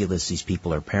ridiculous, these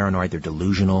people are paranoid, they're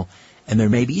delusional, and there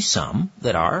may be some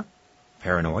that are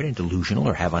paranoid and delusional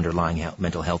or have underlying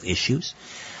mental health issues.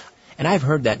 And I've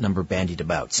heard that number bandied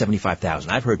about,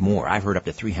 75,000. I've heard more. I've heard up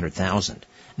to 300,000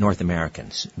 North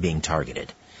Americans being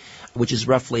targeted, which is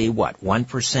roughly,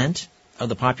 1% of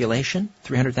the population?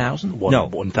 300,000? No.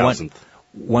 1,000th.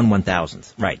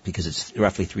 1,000th, right, because it's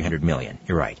roughly 300 million.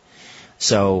 You're right.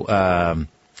 So,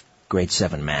 grade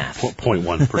 7 math.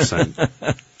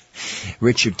 0.1%.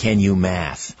 Richard, can you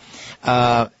math?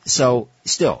 So,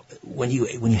 still, when you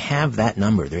have that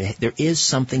number, there is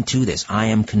something to this. I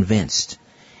am convinced.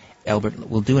 Albert,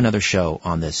 we'll do another show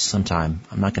on this sometime.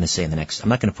 I'm not going to say I'm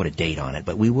not going to put a date on it,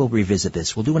 but we will revisit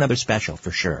this. We'll do another special for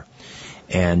sure.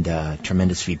 And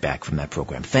tremendous feedback from that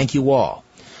program. Thank you all.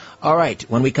 All right,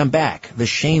 when we come back, the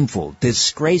shameful,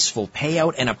 disgraceful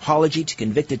payout and apology to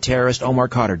convicted terrorist Omar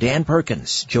Khadr. Dan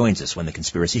Perkins joins us when The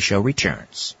Conspiracy Show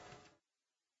returns.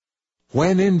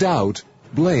 When in doubt,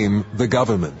 blame the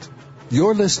government.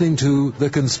 You're listening to The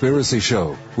Conspiracy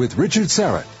Show with Richard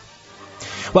Serrett.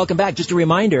 Welcome back. Just a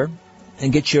reminder,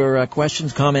 and get your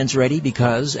questions, comments ready,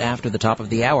 because after the top of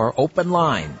the hour, open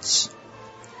lines.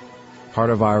 Part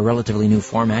of our relatively new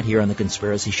format here on The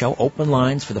Conspiracy Show, open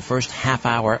lines for the first half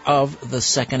hour of the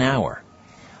second hour.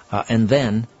 And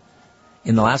then,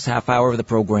 in the last half hour of the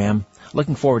program,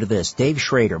 looking forward to this, Dave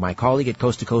Schrader, my colleague at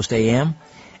Coast to Coast AM,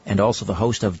 and also the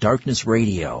host of Darkness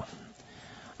Radio,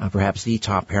 perhaps the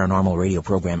top paranormal radio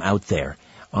program out there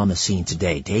on the scene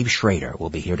today. Dave Schrader will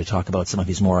be here to talk about some of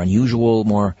his more unusual,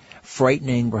 more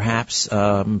frightening, perhaps,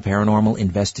 paranormal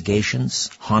investigations,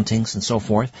 hauntings, and so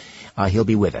forth. He'll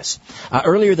be with us.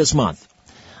 Earlier this month,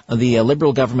 the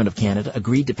Liberal government of Canada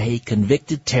agreed to pay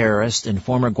convicted terrorist and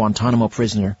former Guantanamo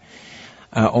prisoner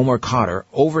Omar Khadr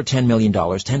over $10 million,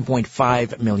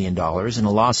 $10.5 million, in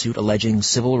a lawsuit alleging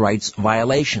civil rights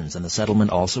violations. And the settlement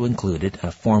also included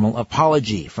a formal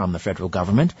apology from the federal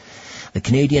government. The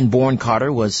Canadian-born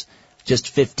Khadr was just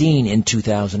 15 in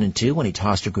 2002 when he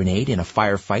tossed a grenade in a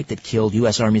firefight that killed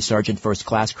U.S. Army Sergeant First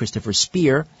Class Christopher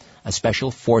Speer, a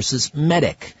Special Forces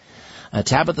medic.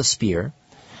 Tabitha Speer,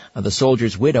 the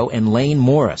soldier's widow, and Lane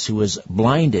Morris, who was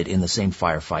blinded in the same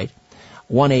firefight,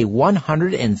 won a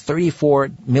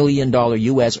 $134 million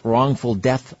U.S. wrongful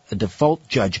death default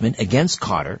judgment against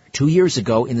Khadr 2 years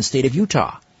ago in the state of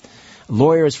Utah.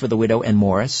 Lawyers for the widow and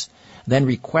Morris then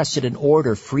requested an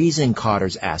order freezing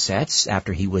Khadr's assets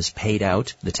after he was paid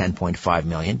out the $10.5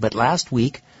 million. But last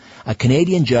week, a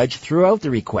Canadian judge threw out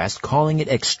the request, calling it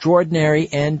extraordinary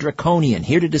and draconian.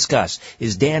 Here to discuss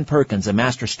is Dan Perkins, a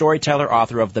master storyteller,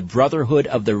 author of The Brotherhood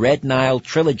of the Red Nile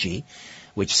trilogy,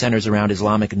 which centers around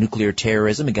Islamic nuclear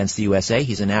terrorism against the USA.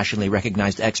 He's a nationally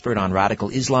recognized expert on radical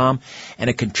Islam and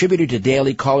a contributor to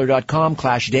dailycaller.com,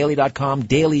 clashdaily.com,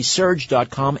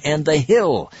 dailysurge.com, and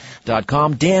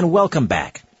thehill.com. Dan, welcome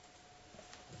back.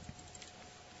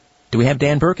 Do we have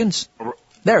Dan Perkins?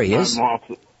 There he is.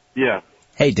 Yeah.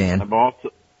 Hey, Dan. I'm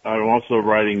also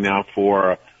writing now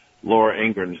for Laura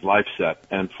Ingram's Life Set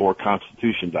and for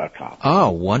Constitution.com.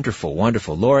 Oh, wonderful,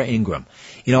 wonderful. Laura Ingram.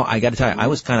 You know, I got to tell you, I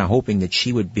was kind of hoping that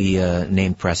she would be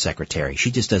named press secretary. She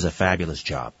just does a fabulous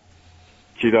job.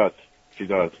 She does. She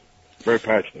does. Very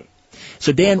passionate.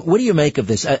 So, Dan, what do you make of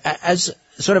this? As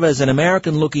sort of as an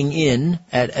American looking in,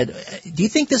 do you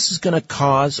think this is going to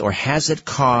cause, or has it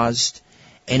caused,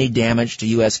 any damage to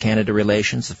U.S.-Canada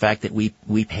relations? The fact that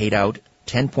we paid out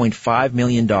 $10.5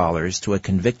 million to a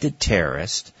convicted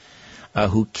terrorist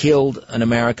who killed an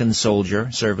American soldier,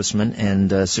 serviceman,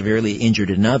 and severely injured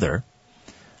another,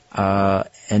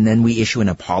 and then we issue an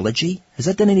apology? Has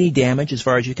that done any damage, as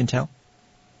far as you can tell?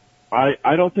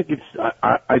 I don't think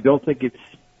it's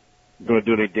going to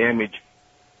do any damage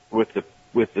with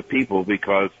the people,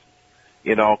 because,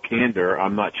 in all candor,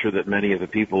 I'm not sure that many of the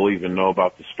people even know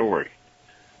about the story.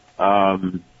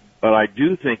 But I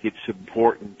do think it's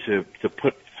important to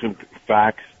put some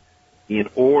facts in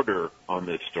order on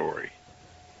this story.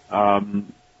 The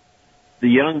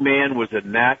young man was a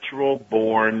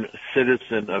natural-born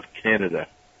citizen of Canada.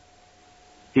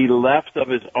 He left of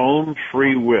his own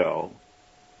free will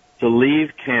to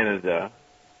leave Canada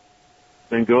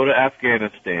and go to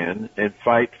Afghanistan and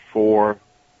fight for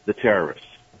the terrorists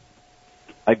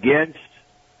against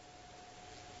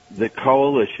the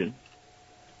coalition.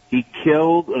 He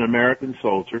killed an American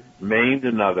soldier, maimed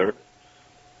another,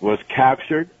 was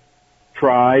captured,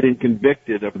 tried, and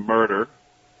convicted of murder.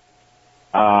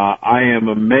 I am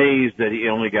amazed that he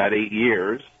only got 8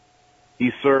 years. He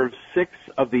serves 6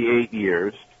 of the 8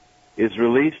 years, is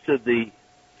released to the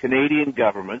Canadian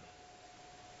government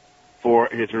for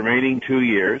his remaining 2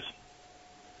 years,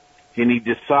 and he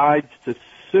decides to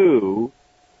sue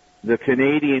the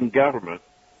Canadian government,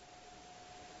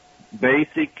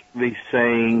 basically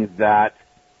saying that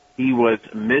he was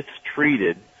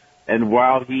mistreated, and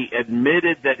while he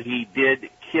admitted that he did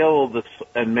kill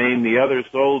and maim the other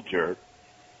soldier,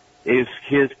 his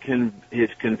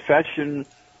confession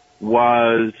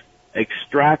was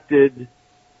extracted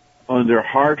under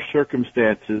harsh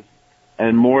circumstances,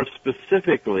 and more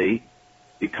specifically,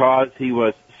 because he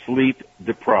was sleep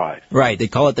deprived. Right. They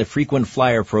call it the frequent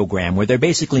flyer program, where they're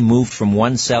basically moved from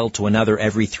one cell to another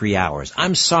every 3 hours.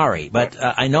 I'm sorry, but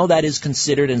I know that is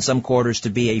considered in some quarters to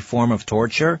be a form of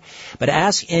torture. But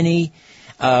ask any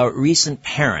recent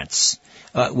parents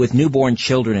with newborn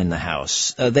children in the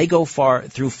house. They go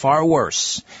through far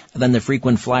worse than the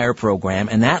frequent flyer program,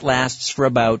 and that lasts for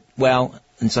about, well,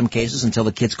 in some cases, until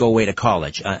the kids go away to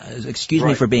college. Excuse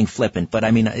me for being flippant, but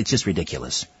I mean, it's just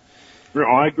ridiculous. No,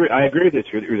 I agree with this.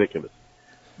 It's ridiculous.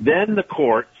 Then the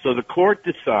court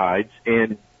decides,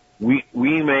 and we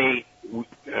may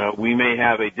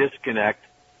have a disconnect.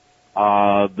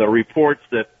 The reports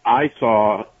that I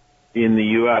saw in the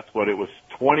U.S., it was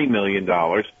 $20 million.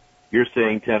 You're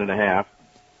saying 10.5.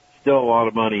 Still a lot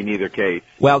of money in either case.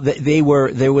 Well, the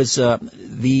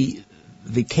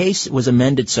case was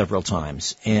amended several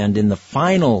times, and in the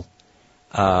final,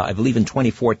 I believe in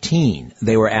 2014,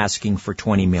 they were asking for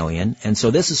 $20 million. And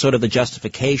so this is sort of the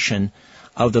justification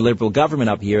of the Liberal government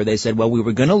up here. They said, well, we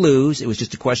were going to lose. It was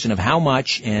just a question of how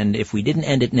much, and if we didn't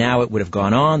end it now, it would have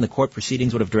gone on. The court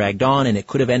proceedings would have dragged on, and it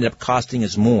could have ended up costing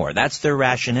us more. That's their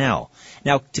rationale.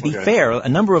 Now, to be fair, a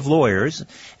number of lawyers,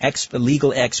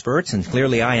 legal experts, and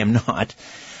clearly I am not,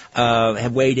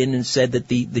 have weighed in and said that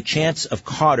the chance of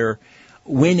Cotter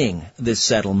winning this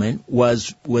settlement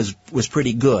was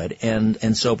pretty good,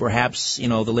 and so perhaps the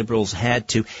Liberals had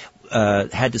to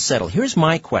settle. Here's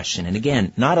my question, and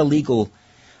again, not a legal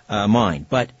mind,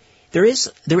 but there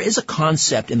is a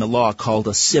concept in the law called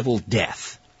a civil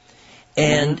death,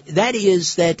 and that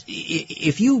is that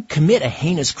if you commit a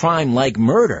heinous crime like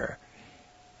murder,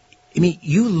 I mean,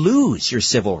 you lose your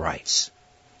civil rights.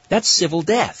 That's civil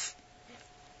death.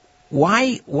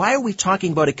 Why are we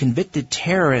talking about a convicted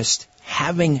terrorist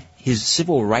having his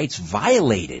civil rights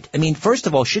violated? I mean, first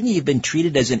of all, shouldn't he have been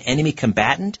treated as an enemy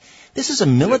combatant? This is a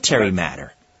military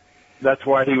matter. That's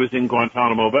why he was in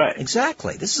Guantanamo Bay.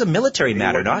 Exactly. This is a military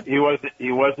matter, not... He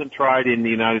wasn't tried in the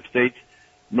United States,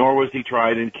 nor was he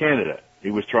tried in Canada.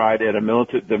 He was tried at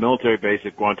the military base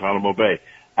at Guantanamo Bay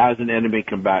as an enemy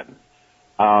combatant.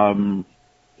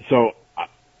 So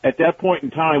at that point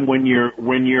in time, when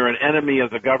you're an enemy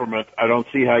of the government, I don't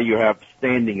see how you have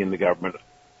standing in the government.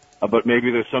 But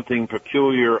maybe there's something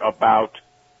peculiar about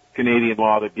Canadian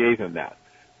law that gave him that.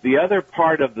 The other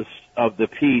part of the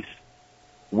piece,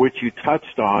 which you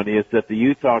touched on, is that the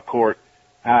Utah court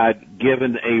had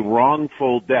given a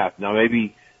wrongful death. Now,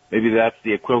 maybe that's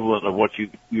the equivalent of what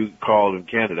you call it in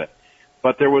Canada.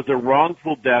 But there was a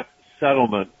wrongful death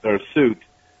settlement or suit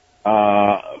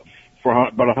for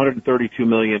about $132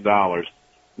 million,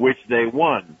 which they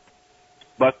won.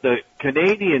 But the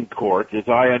Canadian court, as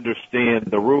I understand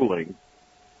the ruling,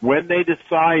 when they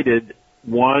decided,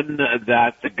 one,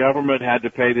 that the government had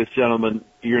to pay this gentleman,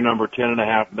 year number,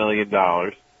 $10.5 million,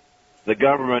 the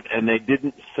government, and they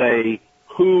didn't say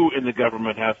who in the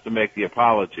government has to make the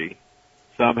apology.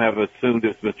 Some have assumed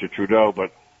it's Mr. Trudeau,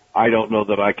 but I don't know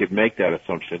that I could make that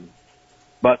assumption.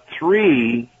 But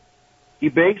 3, he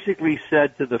basically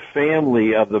said to the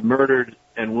family of the murdered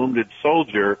and wounded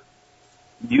soldier,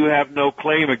 you have no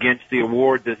claim against the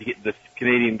award that the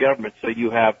Canadian government, so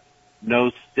you have no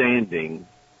standing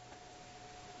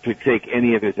to take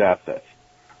any of his assets,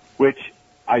 which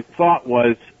I thought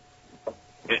was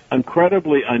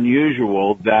incredibly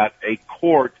unusual that a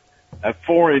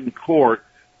foreign court,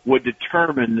 would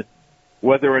determine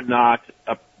whether or not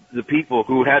the people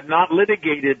who had not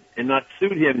litigated and not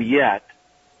sued him yet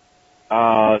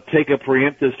take a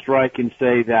preemptive strike and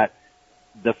say that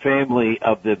the family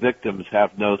of the victims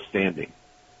have no standing.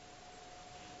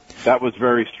 That was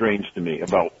very strange to me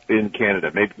about in Canada.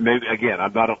 Maybe again,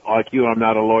 I'm not like you. I'm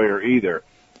not a lawyer either,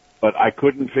 but I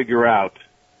couldn't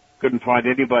find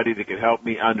anybody that could help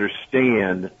me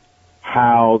understand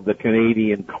how the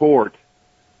Canadian court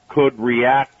could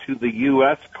react to the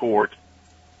U.S. court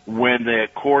when the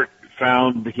court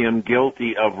found him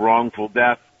guilty of wrongful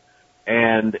death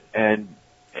and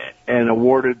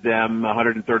awarded them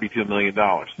 $132 million.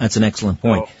 That's an excellent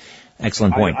point. So,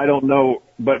 excellent point. I don't know,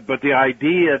 but the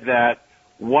idea that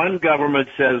One government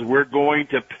says, we're going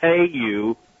to pay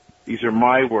you, these are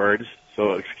my words,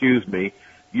 so excuse me,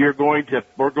 we're going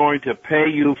to pay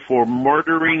you for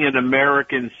murdering an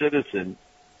American citizen,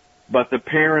 but the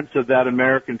parents of that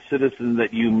American citizen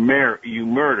that you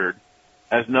murdered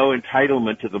has no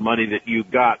entitlement to the money that you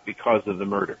got because of the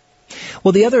murder.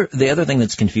 Well, the other thing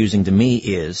that's confusing to me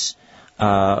is,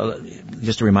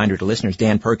 just a reminder to listeners,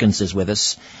 Dan Perkins is with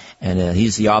us, and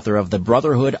he's the author of The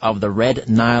Brotherhood of the Red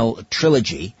Nile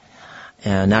Trilogy,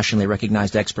 a nationally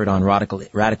recognized expert on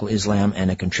radical Islam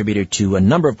and a contributor to a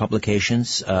number of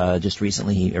publications. Just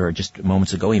recently, or just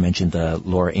moments ago, he mentioned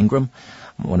Laura Ingraham,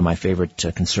 one of my favorite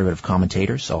conservative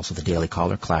commentators, also the Daily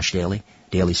Caller, Clash Daily,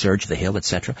 Daily Surge, The Hill,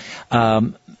 etc.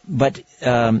 But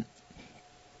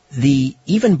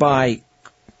even by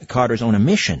Carter's own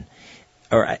admission,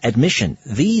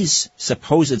 these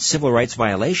supposed civil rights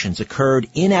violations occurred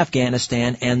in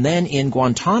Afghanistan and then in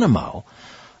Guantanamo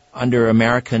under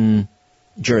American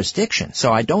jurisdiction.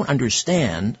 So I don't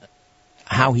understand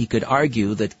how he could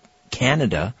argue that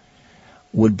Canada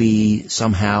would be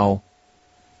somehow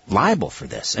liable for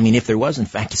this. I mean, if there was in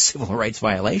fact a civil rights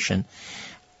violation,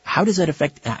 how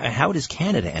does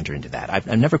Canada enter into that? I've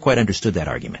never quite understood that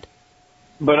argument.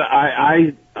 But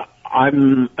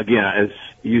I'm, again, as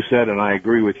you said, and I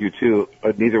agree with you too,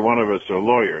 neither one of us are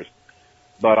lawyers,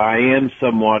 but I am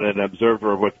somewhat an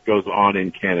observer of what goes on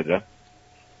in Canada.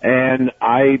 And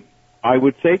I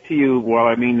would say to you, while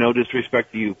I mean no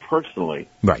disrespect to you personally,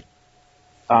 right?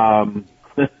 Some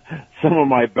of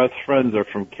my best friends are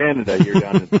from Canada here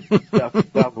down in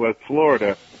southwest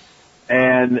Florida,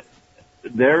 and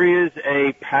there is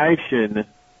a passion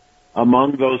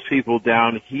among those people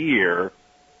down here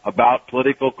about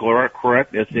political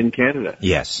correctness in Canada.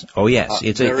 Yes. Oh, yes.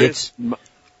 It's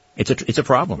a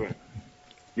problem.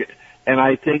 And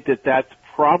I think that that's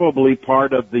probably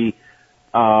part of the,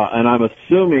 and I'm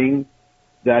assuming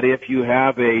that if you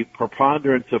have a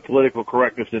preponderance of political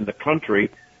correctness in the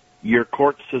country, your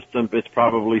court system is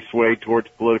probably swayed towards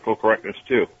political correctness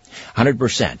too.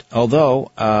 100%.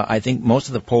 Although I think most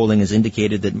of the polling has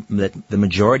indicated that the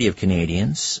majority of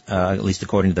Canadians, at least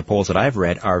according to the polls that I've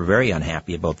read, are very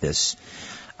unhappy about this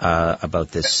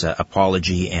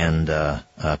apology and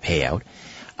payout.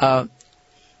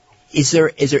 Is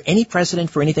there any precedent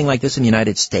for anything like this in the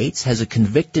United States? Has a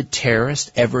convicted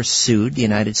terrorist ever sued the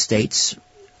United States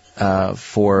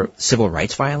for civil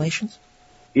rights violations?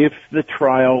 If the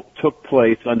trial took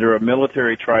place under a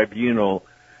military tribunal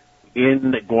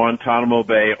in Guantanamo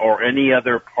Bay or any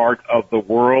other part of the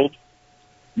world,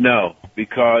 no,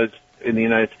 because in the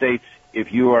United States,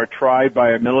 if you are tried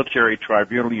by a military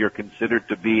tribunal, you're considered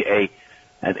to be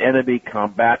an enemy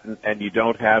combatant and you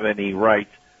don't have any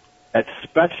rights,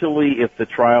 especially if the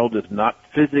trial does not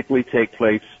physically take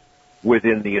place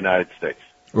within the United States.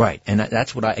 Right, and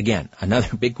that's what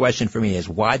another big question for me is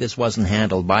why this wasn't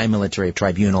handled by a military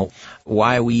tribunal.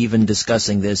 Why are we even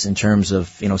discussing this in terms of,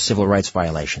 civil rights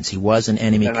violations? He was an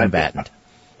enemy combatant.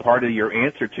 Part of your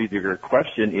answer to your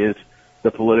question is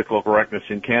the political correctness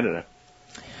in Canada.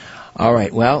 All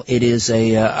right, well, it is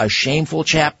a shameful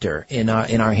chapter in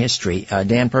our history.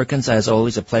 Dan Perkins, as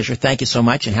always, a pleasure. Thank you so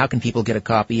much. And how can people get a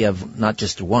copy of not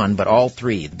just one, but all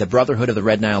three, The Brotherhood of the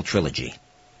Red Nile Trilogy?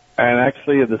 And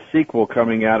actually the sequel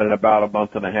coming out in about a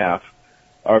month and a half,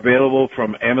 are available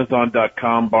from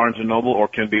Amazon.com, Barnes & Noble, or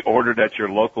can be ordered at your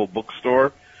local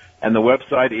bookstore. And the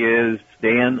website is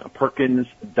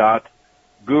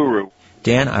danperkins.guru.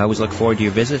 Dan, I always look forward to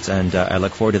your visits, and I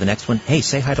look forward to the next one. Hey,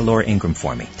 say hi to Laura Ingraham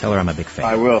for me. Tell her I'm a big fan.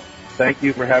 I will. Thank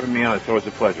you for having me on. It's always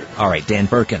a pleasure. All right, Dan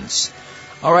Perkins.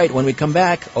 All right, when we come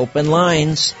back, open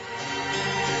lines.